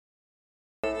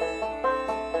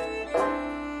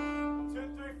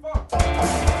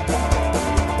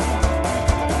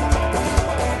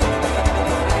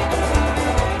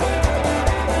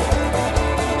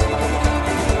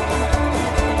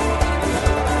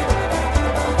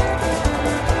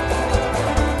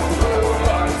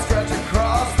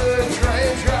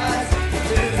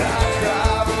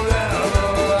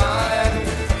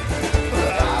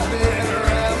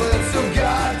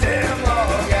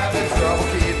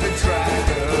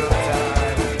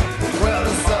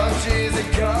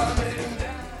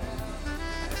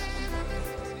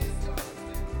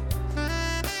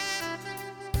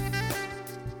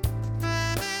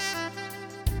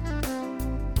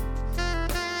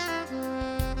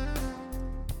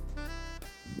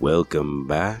Welcome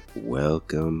back,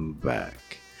 welcome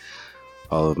back.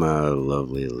 All of my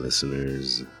lovely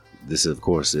listeners, this of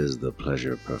course is The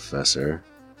Pleasure Professor.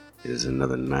 It is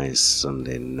another nice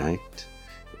Sunday night,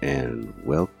 and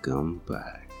welcome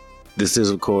back. This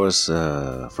is of course,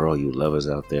 for all you lovers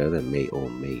out there that may or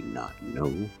may not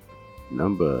know,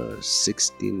 number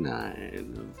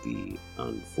 69 of the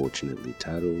unfortunately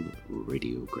titled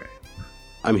Radiograph.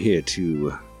 I'm here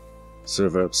to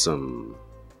serve up some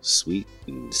sweet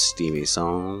and steamy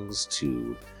songs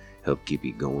to help keep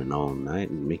you going all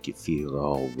night and make you feel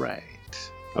all right.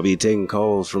 I'll be taking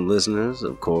calls from listeners,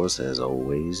 of course, as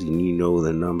always. And you know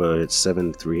the number, it's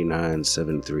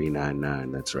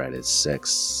 739-7399. That's right, it's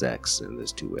sex, and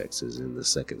there's 2 X's in the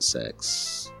second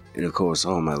sex. And of course,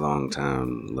 all my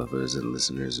longtime lovers and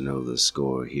listeners know the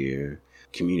score here.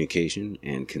 Communication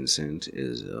and consent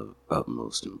is of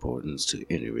utmost importance to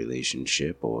any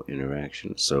relationship or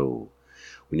interaction, so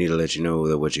we need to let you know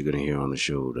that what you're going to hear on the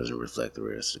show doesn't reflect the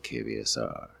rest of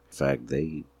KVSR. In fact,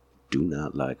 they do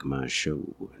not like my show,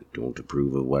 don't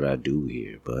approve of what I do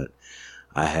here, but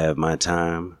I have my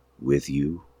time with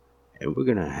you, and we're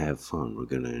going to have fun. We're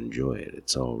going to enjoy it.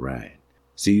 It's all right.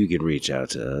 So you can reach out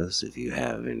to us if you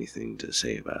have anything to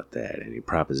say about that. Any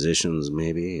propositions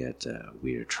maybe at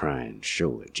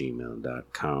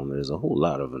wearetrying@gmail.com. There's a whole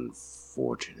lot of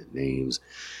unfortunate names,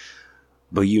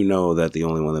 but you know that the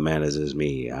only one that matters is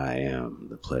me. I am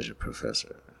the Pleasure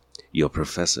Professor, your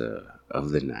professor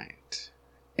of the night,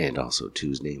 and also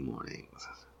Tuesday mornings.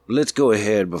 Let's go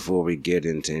ahead before we get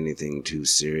into anything too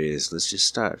serious. Let's just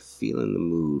start feeling the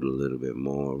mood a little bit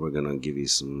more. We're going to give you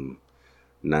some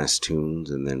nice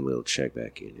tunes, and then we'll check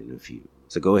back in a few.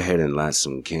 So go ahead and light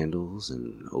some candles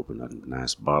and open up a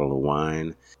nice bottle of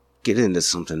wine. Get into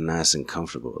something nice and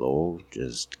comfortable, or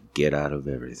just get out of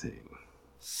everything.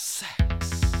 Sex.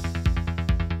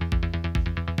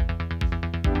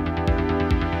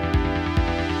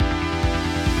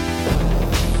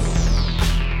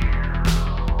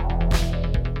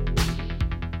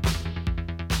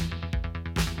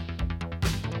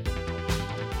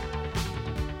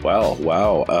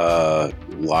 Wow.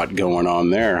 Lot going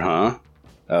on there, huh?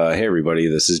 Hey everybody,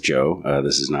 this is Joe.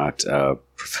 This is not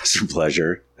Professor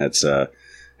Pleasure. That's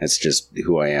just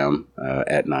who I am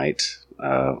at night.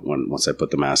 Once I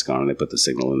put the mask on and I put the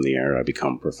signal in the air, I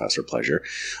become Professor Pleasure.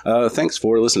 Thanks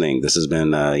for listening. This has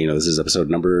been, this is episode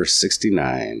number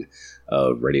 69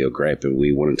 of Radiograph, and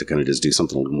we wanted to kind of just do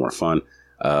something a little more fun.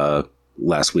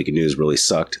 Last week of news really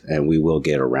sucked, and we will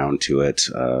get around to it,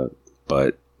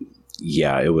 but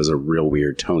yeah, it was a real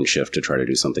weird tone shift to try to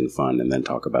do something fun and then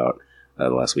talk about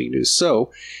the last week news.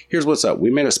 So here's what's up.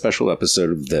 We made a special episode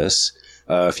of this.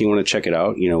 If you want to check it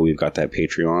out, we've got that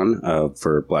Patreon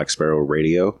for Black Sparrow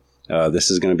Radio. This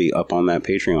is going to be up on that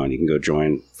Patreon. You can go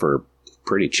join for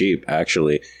pretty cheap,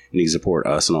 actually. And you can support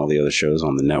us and all the other shows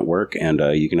on the network. And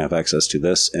you can have access to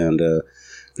this. And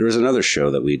there was another show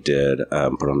that we did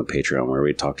put on the Patreon where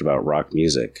we talked about rock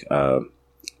music. I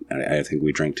think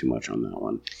we drank too much on that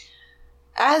one.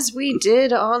 As we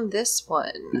did on this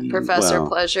one, Professor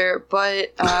Pleasure.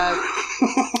 But,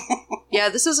 yeah,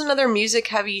 this is another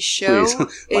music-heavy show.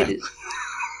 I'm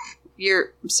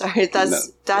sorry,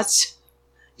 that's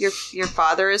your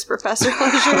father is Professor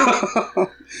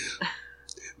Pleasure?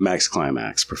 Max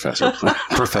Climax, Professor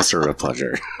of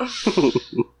Pleasure.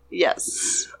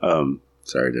 Yes.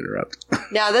 Sorry to interrupt.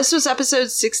 Now, this was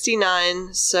episode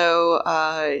 69, so,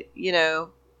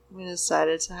 we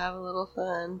decided to have a little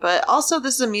fun. But also,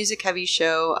 this is a music-heavy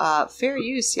show. Fair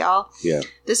use, y'all. Yeah.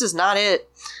 This is not it.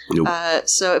 Nope.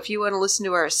 So if you want to listen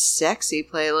to our sexy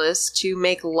playlist to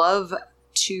make love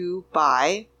to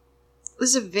by, this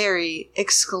is a very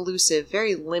exclusive,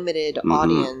 very limited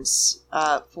audience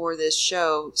for this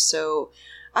show. So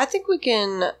I think we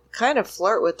can kind of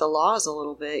flirt with the laws a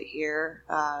little bit here.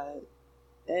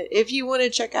 If you want to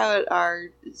check out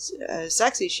our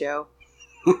sexy show,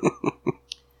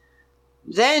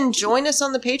 then join us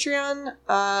on the Patreon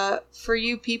for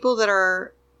you people that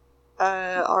are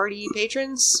already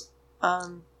patrons.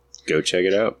 Go check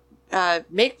it out.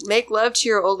 Make love to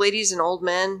your old ladies and old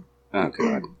men. Oh,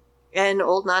 God. And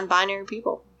old non-binary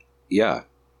people. Yeah.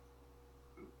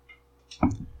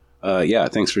 Yeah,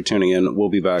 thanks for tuning in. We'll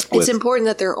be back with... It's important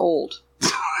that they're old.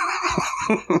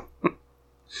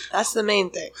 That's the main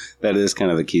thing. That is kind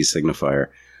of the key signifier.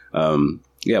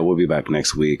 Yeah, we'll be back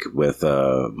next week with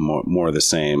more of the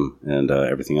same and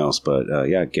everything else. But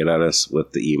yeah, get at us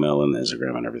with the email and the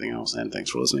Instagram and everything else. And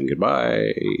thanks for listening.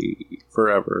 Goodbye.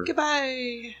 Forever.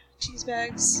 Goodbye. Cheese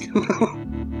bags. When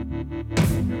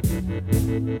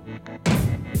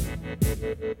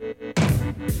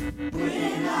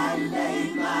I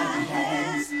lay my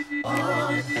hands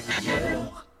on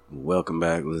Welcome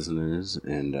back, listeners,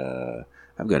 and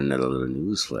I've got another little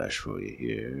news flash for you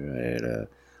here.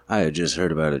 I had just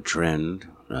heard about a trend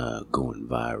going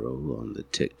viral on the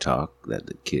TikTok that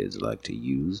the kids like to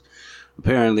use.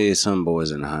 Apparently, some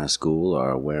boys in high school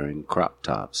are wearing crop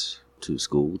tops to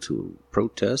school to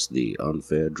protest the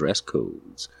unfair dress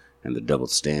codes and the double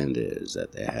standards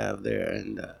that they have there.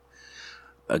 And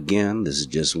again, this is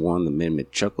just one that made me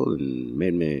chuckle and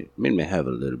made me have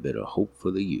a little bit of hope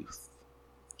for the youth.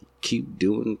 Keep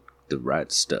doing the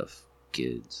right stuff,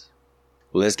 kids.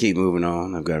 Well, let's keep moving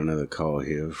on. I've got another call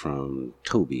here from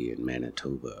Toby in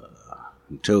Manitoba.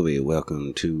 Toby,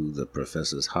 welcome to the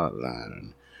Professor's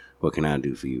Hotline. What can I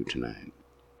do for you tonight?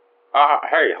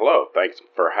 Hey, hello. Thanks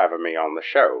for having me on the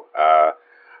show.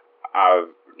 I've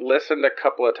listened a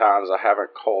couple of times. I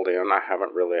haven't called in. I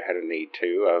haven't really had a need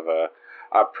to.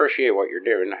 I appreciate what you're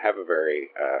doing. I have a very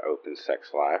open sex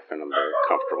life, and I'm very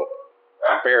comfortable.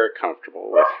 I'm very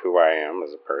comfortable with who I am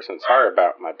as a person. Sorry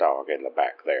about my dog in the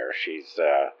back there. She's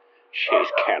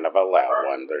kind of a loud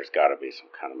one. There's got to be some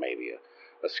kind of maybe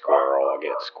a squirrel. I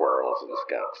get squirrels and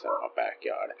skunks in my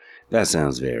backyard. That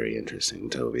sounds very interesting,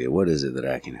 Toby. What is it that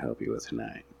I can help you with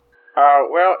tonight?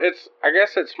 Well, I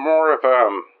guess it's more of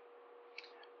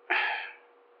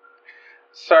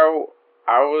so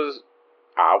I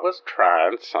was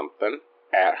trying something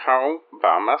at home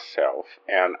by myself,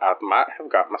 and I might have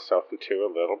got myself into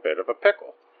a little bit of a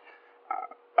pickle.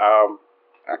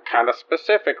 Kind of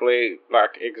specifically,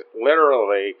 like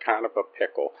literally kind of a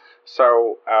pickle.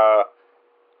 So, I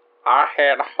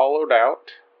had hollowed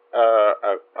out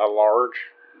a large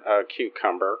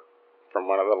cucumber from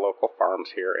one of the local farms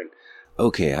here, and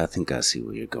okay, I think I see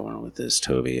where you're going with this,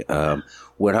 Toby.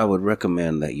 What I would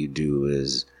recommend that you do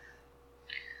is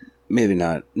maybe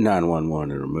not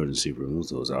 911 or emergency rooms.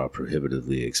 Those are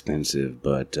prohibitively expensive,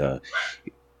 but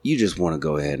you just want to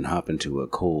go ahead and hop into a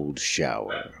cold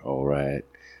shower, all right?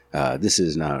 This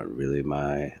is not really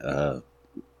my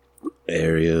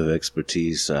area of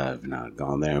expertise. I've not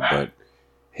gone there, but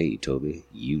hey, Toby,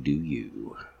 you do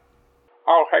you.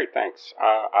 Oh, hey, thanks.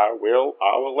 I will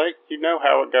let you know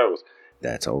how it goes.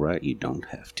 That's all right. You don't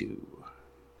have to.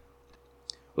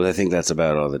 Well, I think that's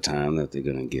about all the time that they're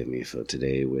going to give me for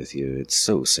today with you. It's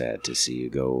so sad to see you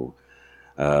go.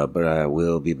 But I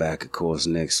will be back, of course,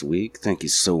 next week. Thank you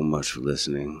so much for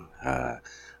listening.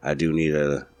 I do need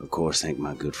to, of course, thank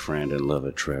my good friend and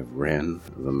lover, Trev Wren,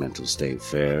 of the Mental State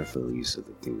Fair, for the use of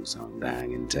the theme song,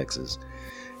 Dying in Texas.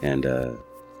 And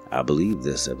I believe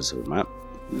this episode might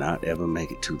not ever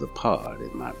make it to the pod.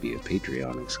 It might be a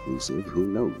Patreon exclusive, who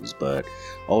knows, but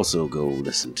also go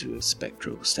listen to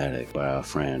Spectrostatic by our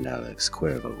friend Alex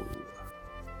Cuervo.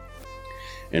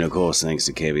 And of course, thanks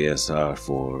to KBSR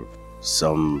for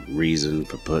some reason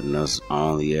for putting us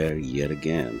on the air yet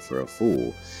again for a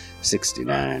full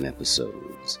 69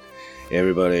 episodes.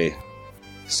 Everybody,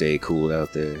 stay cool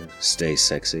out there, stay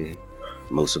sexy,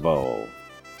 most of all,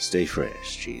 stay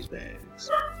fresh, cheese bags.